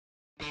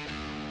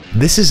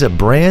This is a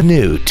brand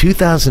new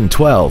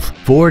 2012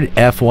 Ford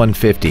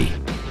F-150.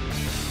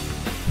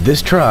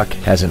 This truck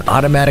has an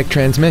automatic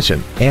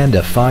transmission and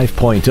a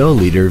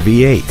 5.0-liter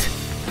V8.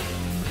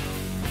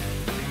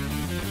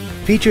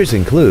 Features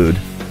include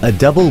a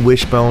double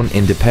wishbone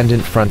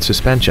independent front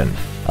suspension,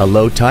 a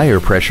low tire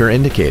pressure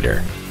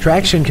indicator,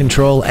 traction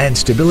control and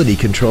stability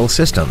control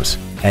systems,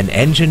 an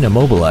engine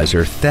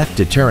immobilizer theft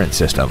deterrent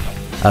system,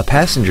 a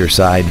passenger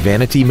side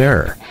vanity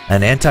mirror,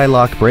 an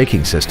anti-lock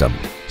braking system,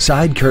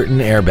 side curtain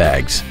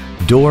airbags,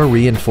 door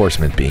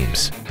reinforcement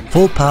beams,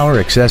 full power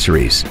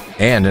accessories,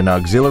 and an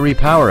auxiliary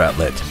power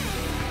outlet.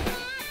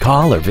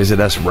 Call or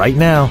visit us right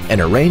now and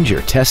arrange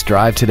your test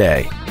drive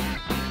today.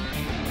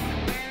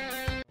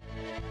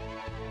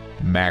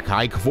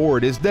 Haik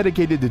Ford is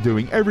dedicated to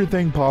doing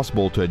everything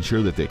possible to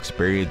ensure that the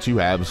experience you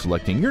have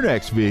selecting your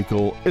next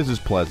vehicle is as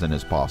pleasant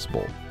as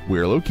possible.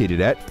 We're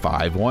located at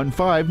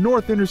 515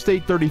 North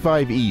Interstate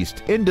 35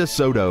 East in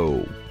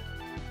DeSoto.